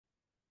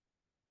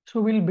So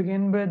we'll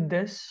begin with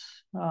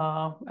this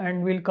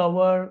and we'll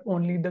cover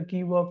only the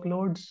key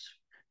workloads,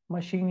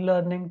 machine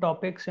learning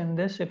topics in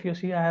this. If you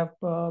see, I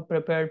have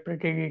prepared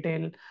pretty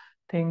detailed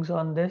things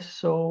on this.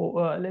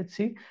 So let's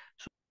see.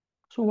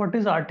 So what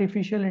is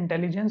artificial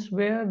intelligence?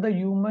 Where the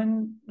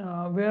human,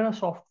 where a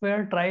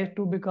software tries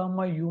to become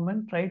a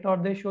human, right? Or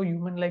they show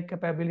human-like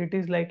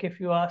capabilities. Like if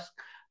you ask,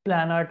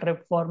 plan a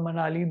trip for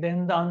Manali,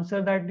 then the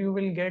answer that you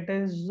will get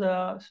is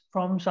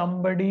from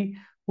somebody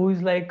who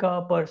is like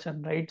a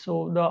person, right?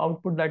 So the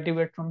output that you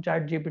get from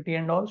Chat GPT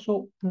and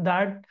also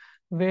that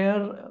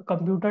where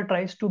computer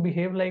tries to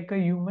behave like a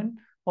human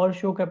or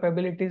show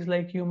capabilities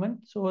like human.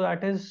 So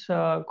that is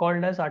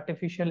called as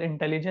artificial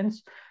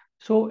intelligence.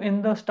 So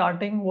in the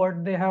starting,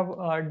 what they have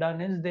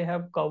done is they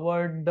have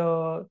covered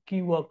the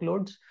key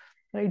workloads,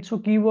 right? So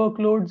key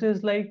workloads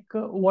is like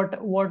what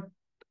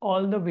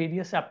all the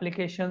various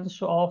applications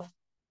of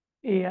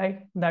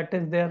AI that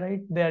is there,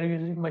 right? They are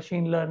using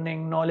machine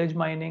learning, knowledge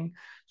mining.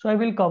 So I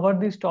will cover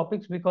these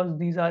topics because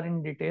these are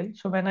in detail.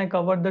 So when I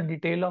cover the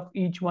detail of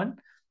each one,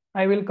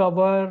 I will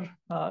cover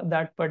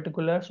that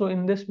particular. So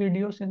in this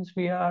video, since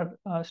we are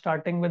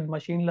starting with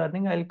machine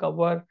learning, I'll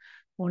cover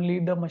only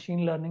the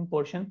machine learning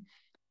portion,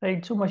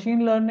 right? So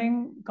machine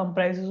learning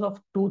comprises of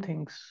two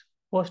things.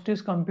 First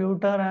is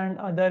computer and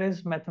other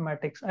is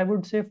mathematics. I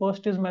would say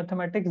first is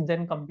mathematics,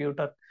 then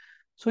computer.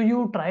 So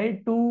you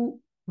try to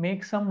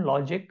make some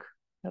logic,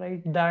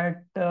 right?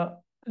 That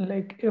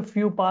like if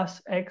you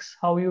pass X,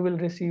 how you will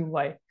receive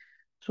Y.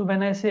 So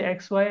when I say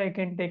X, Y, I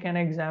can take an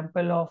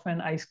example of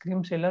an ice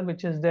cream seller,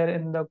 which is there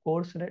in the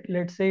course.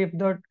 Let's say if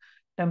the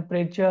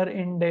temperature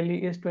in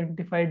Delhi is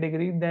 25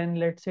 degree, then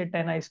let's say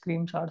 10 ice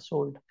creams are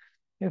sold.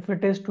 If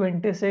it is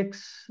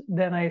 26,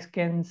 then I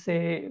can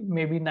say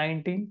maybe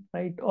 19,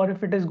 right? Or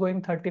if it is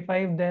going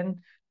 35, then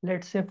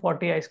let's say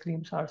 40 ice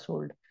creams are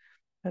sold.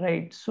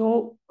 Right.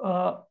 So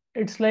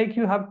it's like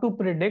you have to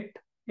predict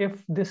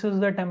if this is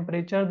the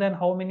temperature, then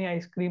how many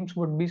ice creams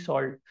would be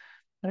sold.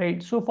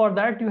 Right. So for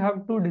that, you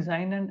have to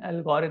design an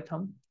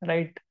algorithm,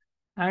 right?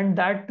 And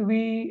that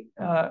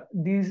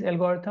these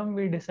algorithm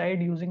we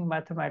decide using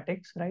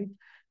mathematics, right?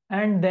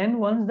 And then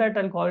once that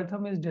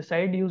algorithm is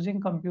decided using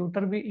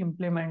computer, we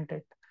implement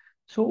it.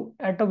 So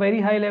at a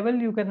very high level,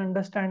 you can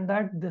understand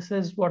that this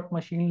is what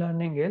machine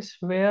learning is,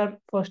 where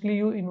firstly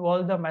you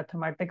involve the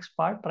mathematics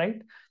part,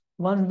 right?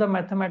 Once the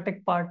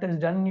mathematic part is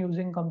done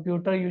using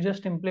computer, you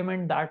just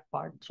implement that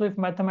part. So if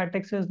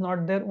mathematics is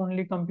not there,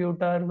 only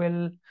computer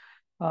will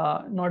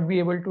not be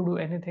able to do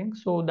anything.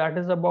 So that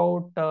is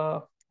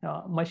about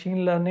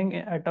machine learning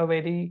at a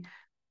very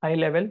high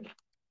level,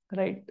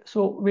 right?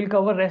 So we'll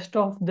cover rest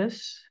of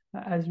this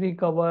as we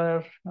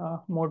cover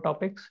more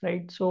topics,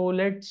 right? So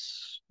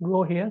let's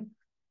go here.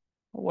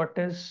 What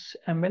is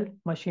ML,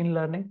 machine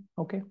learning?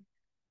 Okay,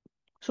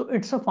 so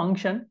it's a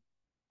function.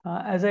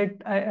 As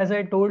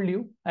I told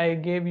you, I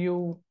gave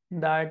you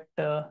that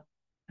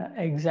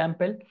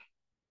example,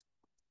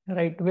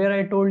 right, where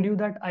I told you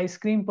that ice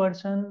cream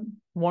person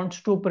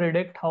wants to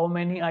predict how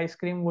many ice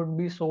cream would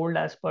be sold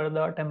as per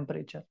the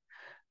temperature,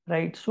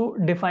 right? So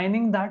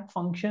defining that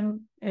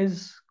function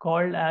is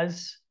called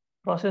as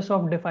process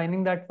of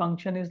defining that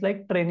function is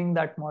like training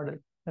that model,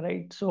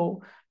 right?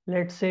 So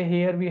let's say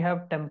here we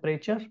have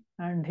temperature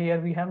and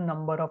here we have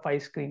number of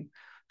ice cream.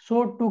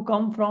 So to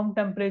come from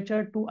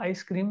temperature to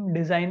ice cream,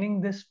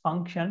 designing this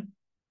function,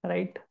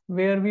 right,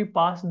 where we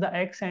pass the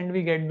x and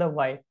we get the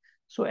y.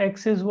 So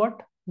x is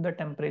what? The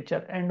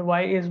temperature, and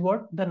y is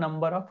what? The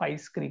number of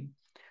ice cream,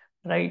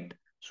 right?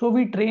 So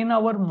we train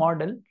our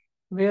model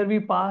where we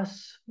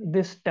pass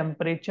this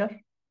temperature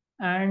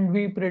and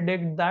we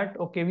predict that,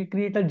 okay, we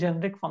create a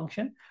generic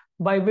function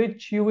by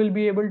which you will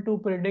be able to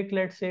predict,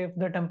 let's say if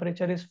the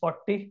temperature is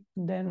 40,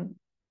 then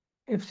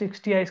if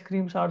 60 ice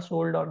creams are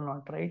sold or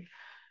not, right?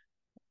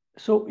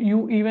 So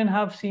you even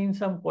have seen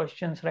some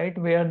questions, right,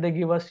 where they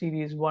give a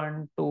series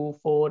 1, 2,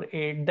 4,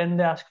 8, then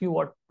they ask you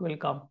what will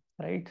come,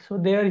 right? So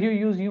there you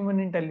use human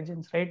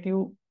intelligence, right?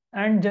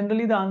 And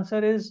generally the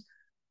answer is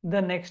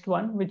the next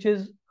one, which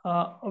is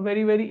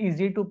very, very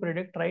easy to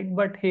predict, right?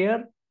 But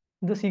here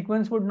the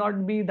sequence would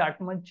not be that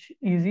much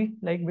easy,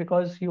 like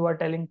because you are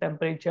telling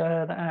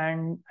temperature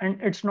and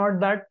it's not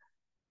that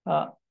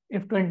uh,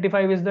 if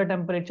 25 is the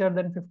temperature,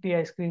 then 50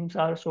 ice creams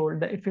are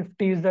sold. If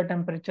 50 is the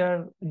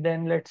temperature,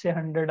 then let's say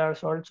 100 are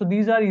sold. So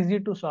these are easy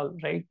to solve,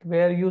 right?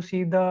 Where you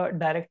see the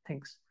direct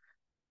things,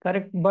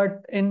 correct?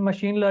 But in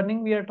machine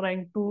learning, we are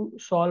trying to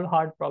solve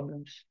hard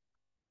problems.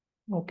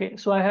 Okay,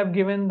 so I have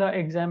given the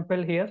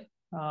example here,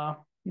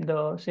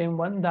 the same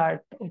one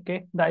that,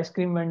 okay, the ice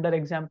cream vendor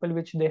example,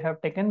 which they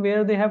have taken,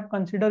 where they have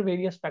considered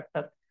various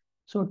factors.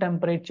 So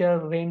temperature,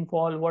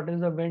 rainfall, what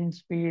is the wind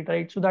speed,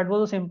 right? So that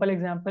was a simple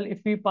example. If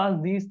we pass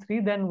these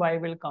three, then Y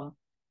will come.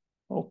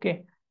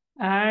 Okay.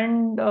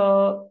 And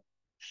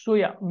so,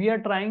 yeah, we are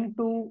trying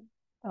to,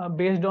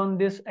 based on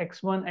this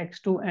X1,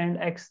 X2, and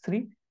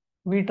X3,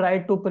 we try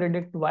to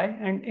predict Y,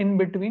 and in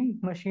between,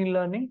 machine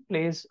learning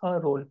plays a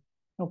role.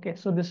 Okay,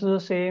 so this is the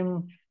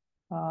same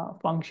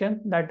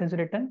function that is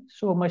written.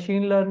 So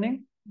machine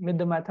learning with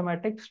the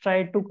mathematics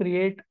try to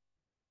create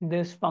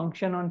this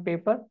function on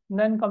paper,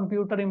 then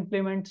computer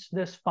implements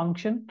this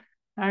function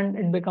and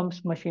it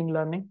becomes machine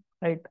learning,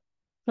 right?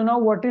 So now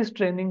what is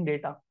training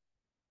data?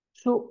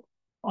 So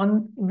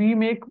on we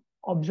make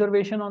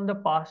observation on the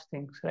past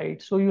things,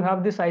 right? So you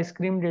have this ice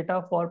cream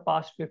data for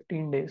past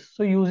 15 days.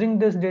 So using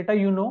this data,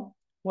 you know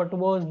what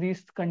was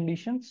these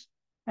conditions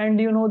and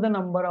you know the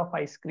number of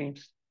ice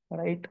creams,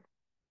 right?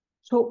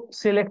 So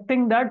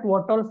selecting that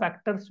what all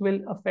factors will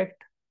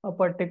affect a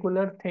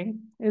particular thing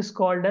is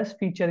called as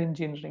feature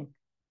engineering,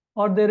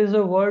 or there is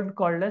a word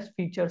called as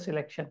feature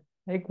selection.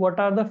 Like what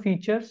are the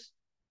features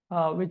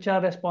which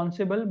are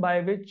responsible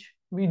by which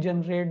we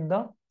generate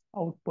the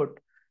output.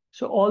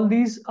 So all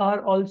these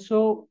are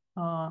also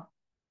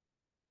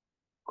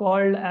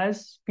called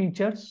as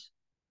features,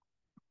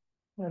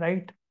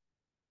 right?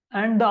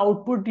 And the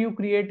output you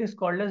create is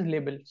called as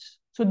labels.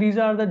 So these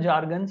are the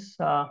jargons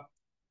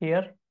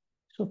here.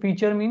 So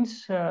feature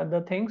means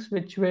the things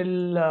which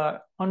will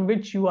on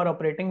which you are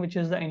operating, which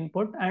is the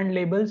input, and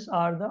labels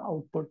are the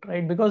output,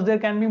 right? Because there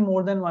can be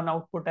more than one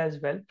output as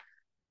well.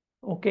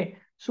 Okay,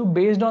 so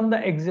based on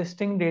the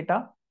existing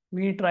data,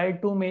 we try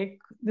to make,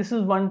 this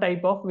is one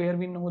type of where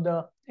we know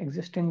the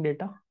existing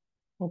data.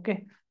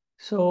 Okay,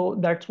 so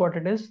that's what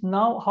it is.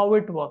 Now, how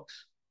it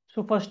works.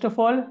 So first of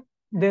all,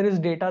 there is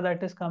data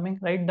that is coming,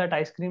 right? That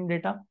ice cream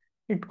data.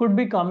 It could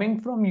be coming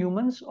from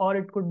humans or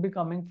it could be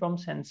coming from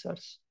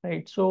sensors,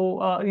 right?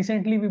 So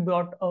recently we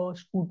bought a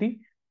scooty,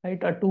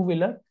 right? A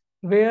two-wheeler,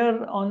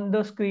 where on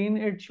the screen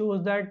it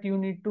shows that you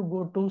need to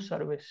go to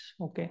service.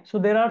 Okay, so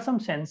there are some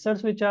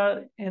sensors which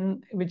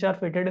are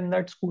fitted in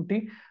that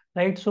scooty,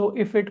 right? So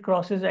if it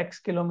crosses X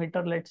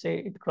kilometer, let's say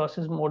it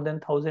crosses more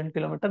than 1,000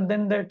 kilometers,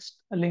 then that's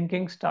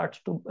linking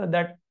starts to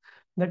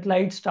that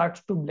light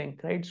starts to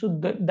blink, right? So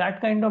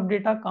that kind of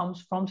data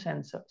comes from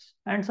sensors,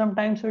 and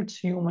sometimes it's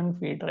human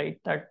feed,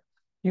 right? That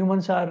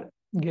humans are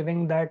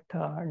giving that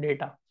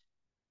data.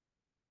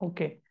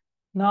 Okay,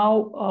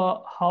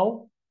 now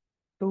how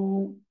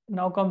to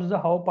now comes the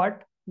how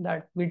part,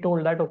 that we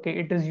told that okay,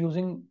 it is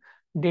using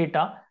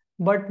data,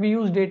 but we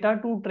use data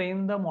to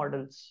train the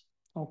models.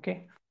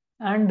 Okay,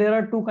 and there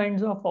are two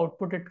kinds of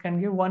output it can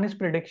give. One is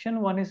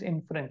prediction, one is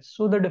inference.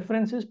 So the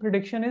difference is,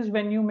 prediction is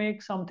when you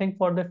make something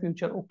for the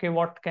future. Okay,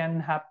 what can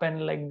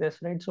happen like this,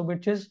 right? So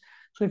which is,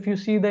 so if you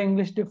see the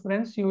English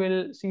difference, you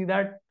will see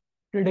that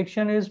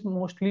prediction is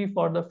mostly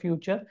for the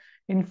future.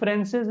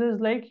 Inferences is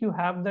like you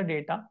have the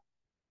data,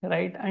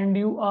 right? And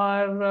you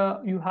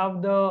are you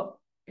have the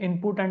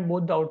input and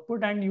both the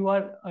output, and you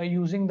are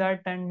using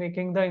that and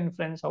making the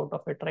inference out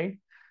of it, right?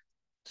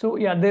 So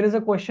yeah, there is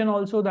a question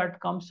also that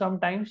comes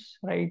sometimes,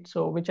 right?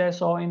 So which I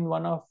saw in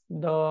one of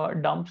the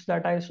dumps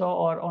that I saw,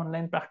 or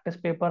online practice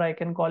paper I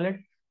can call it.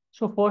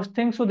 So first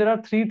thing, so there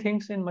are three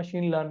things in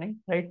machine learning,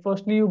 right?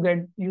 Firstly,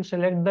 you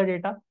select the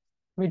data,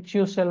 which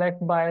you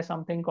select by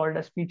something called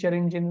as feature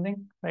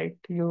engineering, right?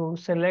 You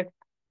select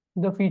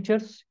the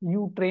features,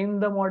 you train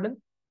the model,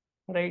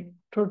 right?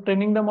 So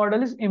training the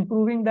model is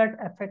improving that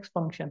fx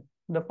function,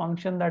 the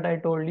function that I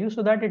told you,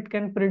 so that it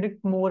can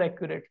predict more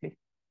accurately,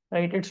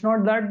 right? It's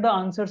not that the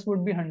answers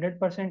would be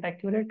 100%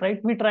 accurate,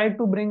 right? We try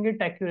to bring it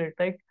accurate,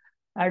 right?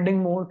 Adding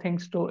more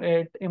things to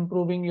it,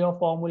 improving your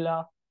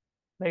formula,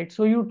 right?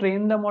 So you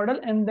train the model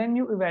and then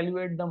you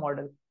evaluate the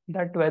model,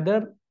 that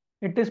whether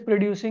it is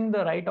producing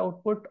the right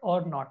output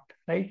or not,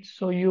 right?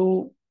 So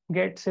you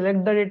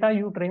select the data,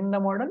 you train the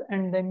model,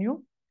 and then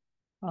you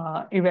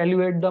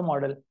evaluate the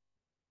model.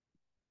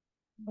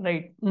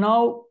 Right.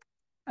 Now,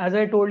 as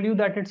I told you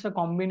that it's a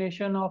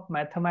combination of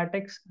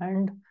mathematics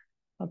and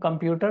a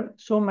computer.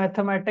 So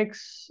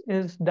mathematics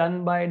is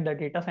done by the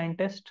data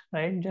scientist,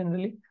 right,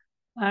 generally,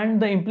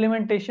 and the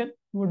implementation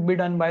would be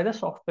done by the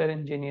software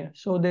engineer.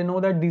 So they know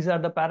that these are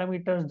the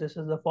parameters, this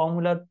is the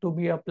formula to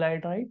be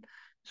applied, right?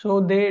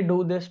 So they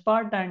do this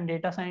part and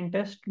data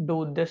scientists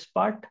do this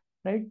part,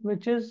 right,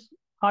 which is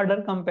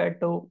harder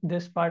compared to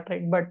this part,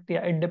 right? But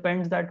yeah, it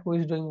depends that who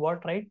is doing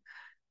what, right?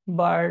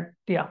 But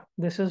yeah,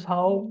 this is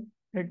how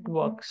it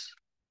works.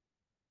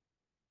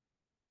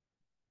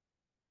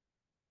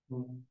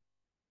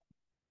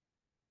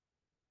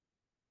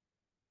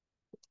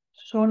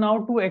 So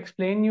now to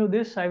explain you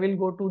this, I will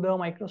go to the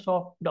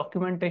Microsoft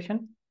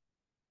documentation.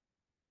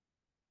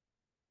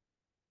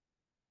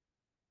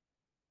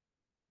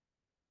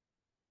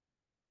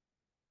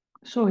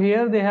 So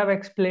here they have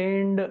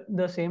explained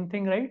the same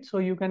thing, right? So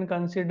you can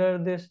consider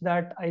this,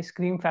 that ice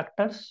cream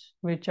factors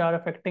which are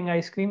affecting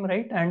ice cream,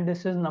 right? And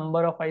this is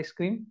number of ice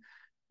cream,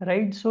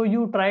 right? So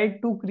you try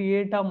to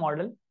create a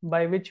model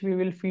by which we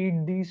will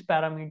feed these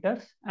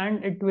parameters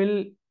and it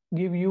will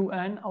give you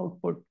an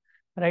output,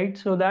 right?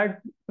 So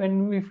that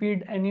when we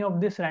feed any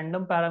of this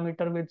random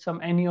parameter with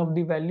some any of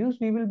the values,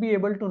 we will be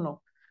able to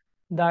know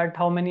that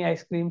how many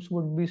ice creams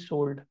would be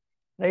sold,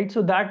 right?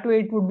 So that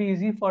way it would be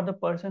easy for the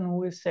person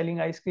who is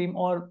selling ice cream,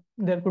 or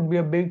there could be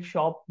a big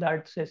shop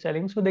that's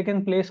selling, so they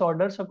can place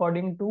orders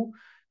according to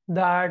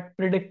that,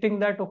 predicting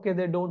that okay,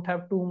 they don't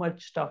have too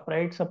much stuff,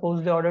 right?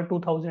 Suppose they order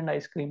 2,000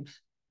 ice creams,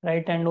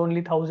 right, and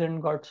only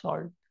 1,000 got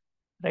sold,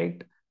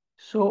 right?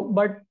 So,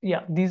 but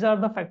yeah, these are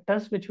the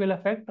factors which will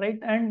affect, right?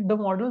 And the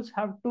models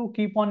have to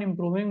keep on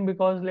improving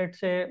because let's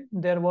say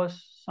there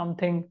was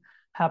something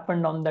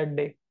happened on that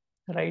day,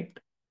 right?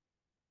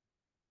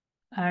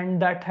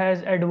 And that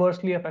has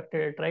adversely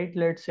affected it, right?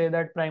 Let's say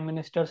that prime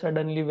minister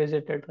suddenly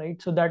visited,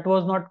 right? So that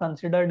was not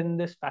considered in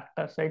this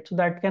factors, right? So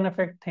that can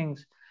affect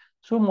things.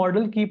 So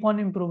model keep on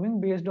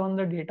improving based on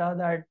the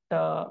data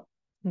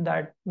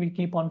that we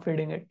keep on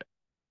feeding it.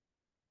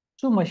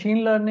 So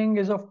machine learning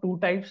is of two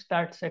types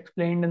that's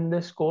explained in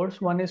this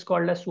course. One is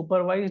called as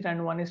supervised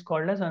and one is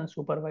called as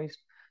unsupervised.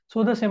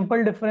 So the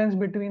simple difference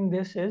between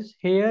this is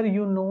here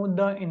you know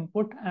the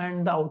input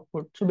and the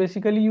output. So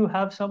basically you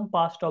have some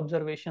past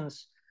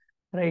observations,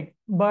 right?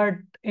 But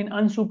in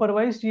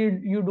unsupervised,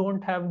 you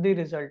don't have the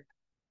result.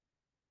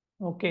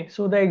 Okay,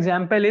 so the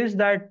example is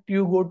that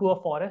you go to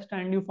a forest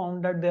and you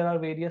found that there are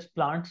various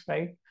plants,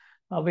 right?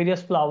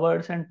 Various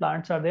flowers and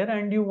plants are there,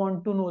 and you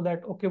want to know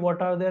that, okay,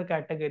 what are their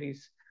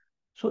categories?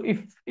 So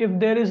if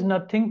there is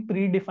nothing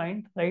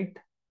predefined, right,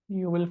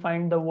 you will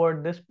find the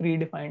word this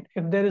predefined.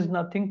 If there is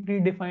nothing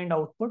predefined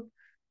output,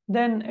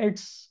 then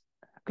it's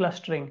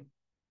clustering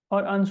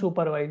or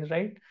unsupervised,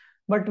 right?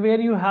 But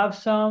where you have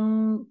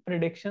some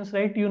predictions,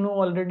 right, you know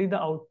already the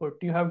output.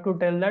 You have to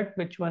tell that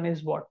which one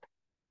is what.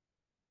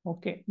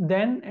 Okay,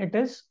 then it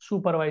is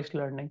supervised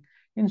learning.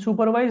 In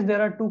supervised,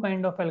 there are two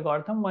kind of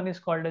algorithm. One is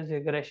called as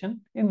regression.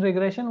 In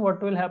regression,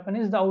 what will happen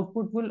is the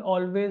output will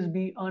always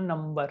be a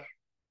number.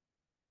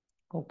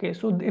 Okay,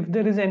 so if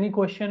there is any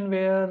question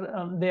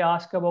where they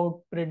ask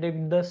about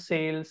predict the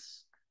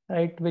sales,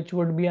 right, which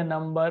would be a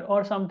number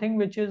or something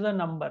which is a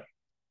number,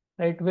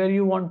 right, where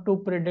you want to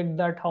predict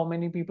that how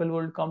many people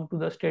will come to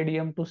the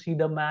stadium to see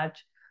the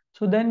match.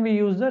 So then we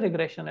use the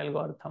regression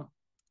algorithm,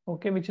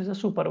 okay, which is a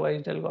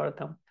supervised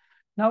algorithm.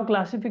 Now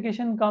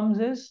classification comes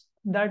is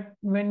that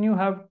when you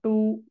have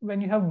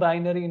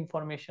binary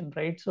information,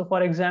 right? So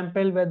for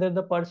example, whether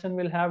the person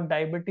will have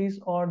diabetes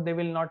or they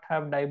will not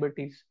have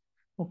diabetes.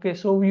 Okay,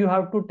 so you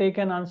have to take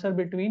an answer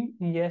between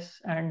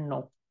yes and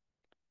no.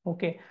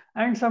 Okay,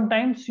 and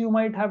sometimes you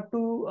might have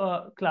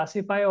to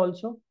classify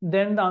also.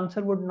 Then the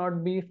answer would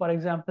not be, for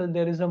example,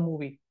 there is a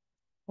movie.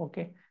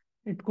 Okay,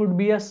 it could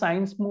be a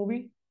science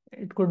movie,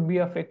 it could be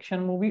a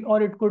fiction movie,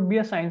 or it could be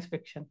a science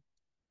fiction.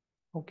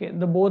 Okay,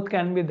 the both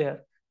can be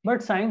there.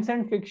 But science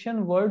and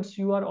fiction words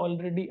you are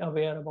already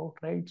aware about,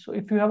 right? So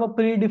if you have a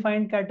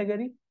predefined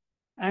category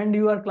and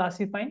you are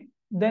classifying,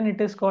 then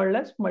it is called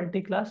as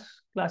multi-class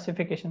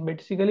classification.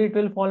 Basically, it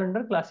will fall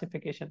under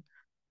classification.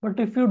 But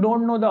if you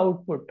don't know the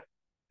output,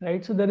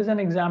 right? So there is an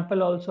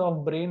example also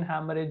of brain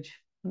hemorrhage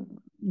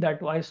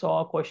that I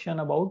saw a question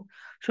about.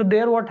 So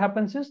there what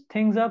happens is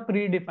things are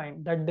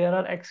predefined that there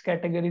are X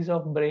categories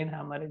of brain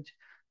hemorrhage.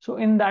 So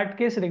in that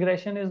case,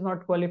 regression is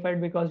not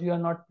qualified because you are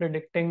not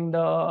predicting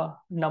the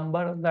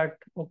number that,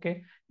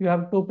 okay, you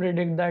have to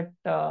predict that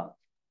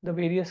the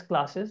various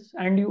classes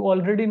and you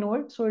already know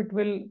it. So it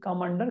will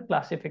come under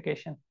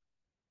classification.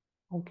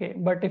 Okay,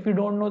 but if you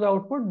don't know the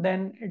output,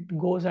 then it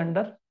goes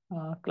under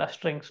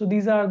clustering. So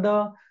these are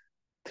the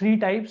three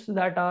types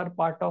that are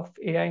part of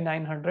AI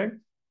 900.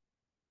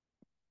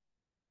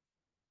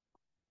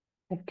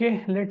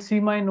 Okay, let's see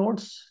my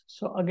notes.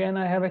 So again,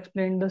 I have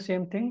explained the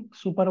same thing.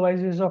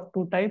 Supervised is of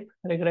two type,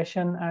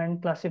 regression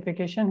and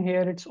classification.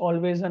 Here it's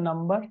always a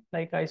number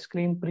like ice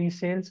cream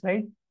pre-sales,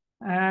 right?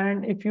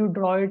 And if you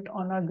draw it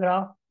on a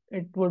graph,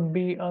 it would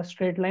be a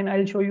straight line.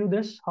 I'll show you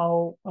this,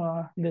 how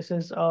this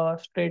is a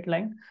straight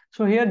line.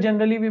 So here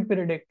generally we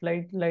predict,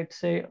 like let's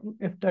say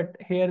if that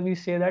here we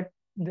say that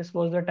this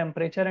was the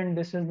temperature and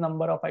this is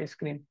number of ice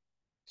cream.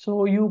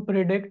 So you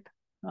predict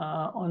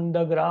on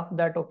the graph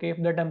that, okay,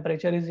 if the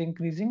temperature is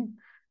increasing,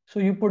 so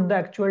you put the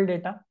actual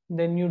data,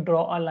 then you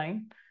draw a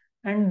line,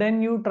 and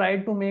then you try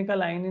to make a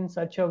line in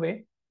such a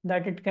way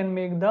that it can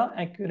make the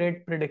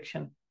accurate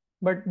prediction.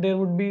 But there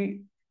would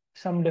be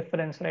some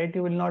difference, right?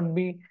 You will not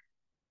be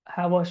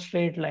have a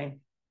straight line,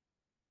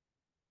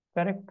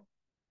 correct?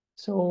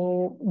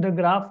 So the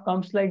graph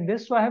comes like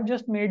this. So I have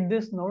just made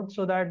this note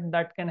so that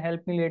that can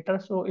help me later.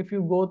 So if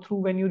you go through,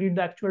 when you read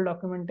the actual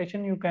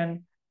documentation, you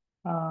can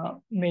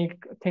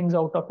make things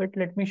out of it.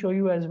 Let me show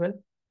you as well.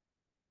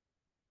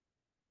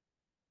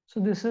 So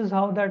this is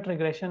how that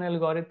regression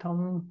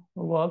algorithm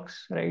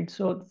works, right?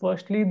 So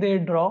firstly, they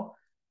draw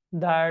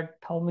that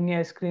how many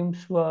ice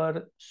creams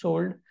were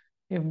sold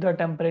if the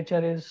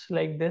temperature is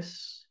like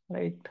this,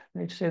 right?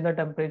 Let's say the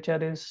temperature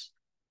is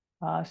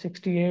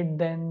 68,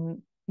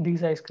 then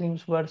these ice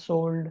creams were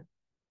sold,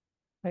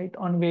 right,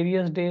 on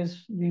various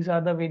days. These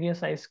are the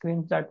various ice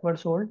creams that were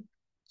sold.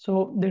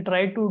 So they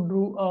try to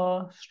do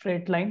a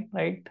straight line,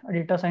 right? A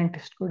data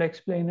scientist could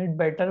explain it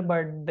better,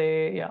 but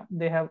they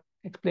have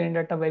explained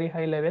at a very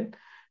high level.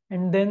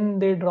 And then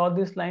they draw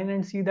this line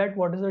and see that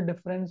what is the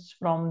difference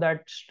from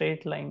that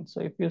straight line.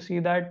 So if you see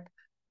that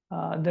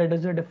there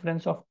is a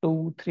difference of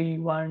 2, 3,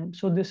 1.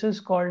 So this is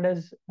called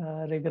as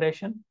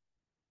regression.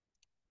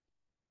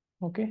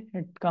 Okay,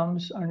 it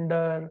comes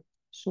under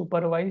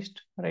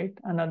supervised, right?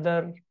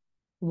 Another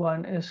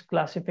one is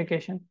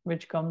classification,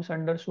 which comes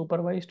under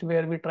supervised,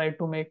 where we try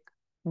to make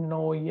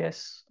no,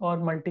 yes, or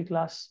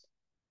multi-class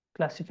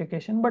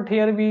classification. But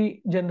here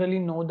we generally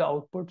know the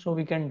output, so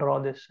we can draw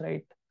this,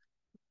 right?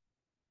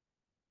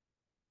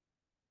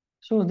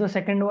 So the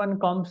second one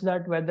comes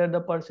that whether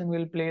the person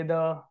will pay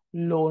the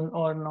loan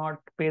or not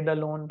pay the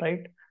loan,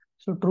 right?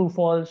 So true,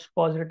 false,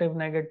 positive,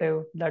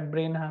 negative, that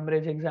brain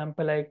hemorrhage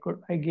example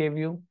I gave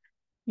you.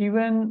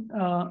 Even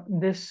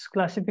this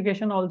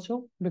classification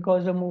also,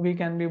 because the movie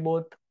can be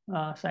both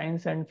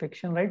science and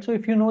fiction, right? So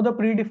if you know the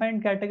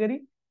predefined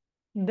category,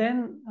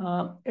 then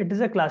it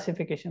is a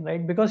classification,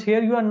 right? Because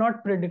here you are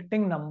not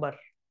predicting number.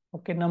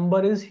 Okay,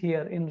 number is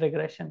here in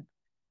regression.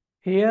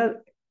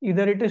 Here,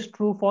 either it is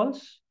true,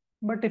 false,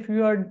 but if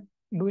you are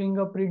doing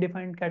a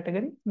predefined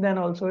category, then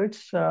also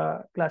it's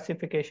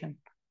classification.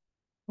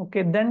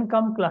 Okay, then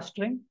come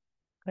clustering,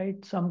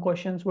 right? Some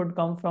questions would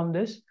come from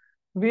this,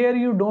 where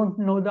you don't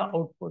know the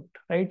output,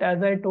 right?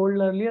 As I told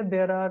earlier,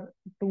 there are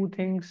two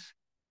things.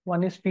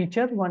 One is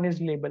feature, one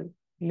is label.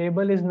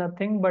 Label is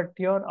nothing but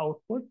your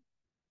output,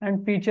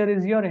 and feature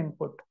is your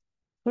input.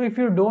 So if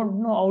you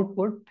don't know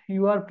output,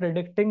 you are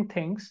predicting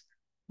things,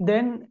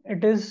 then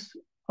it is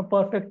a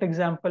perfect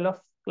example of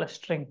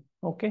clustering.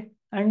 Okay.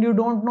 And you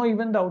don't know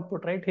even the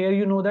output, right? Here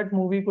you know that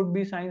movie could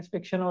be science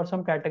fiction or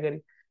some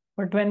category.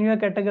 But when you are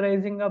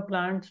categorizing a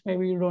plants,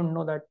 maybe you don't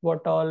know that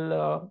what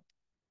all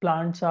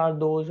plants are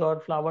those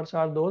or flowers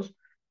are those.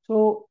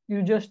 So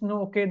you just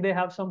know, okay, they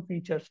have some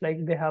features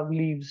like they have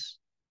leaves.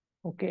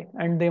 Okay.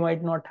 And they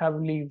might not have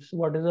leaves.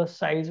 What is the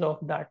size of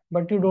that?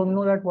 But you don't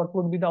know that what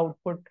would be the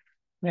output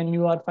when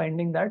you are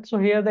finding that. So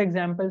here the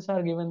examples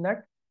are given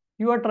that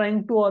you are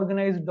trying to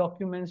organize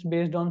documents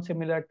based on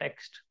similar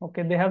text.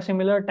 Okay. They have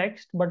similar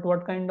text, but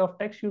what kind of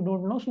text you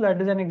don't know. So that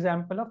is an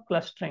example of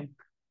clustering.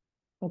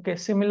 Okay.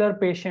 Similar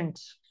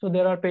patients. So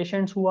there are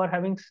patients who are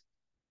having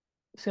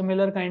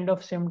similar kind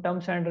of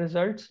symptoms and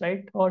results,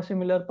 right? Or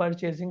similar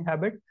purchasing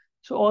habit.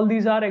 So all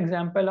these are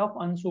example of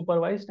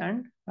unsupervised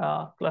and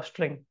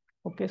clustering.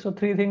 Okay, so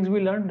three things we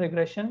learned: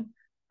 regression,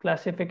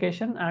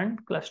 classification,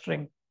 and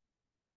clustering.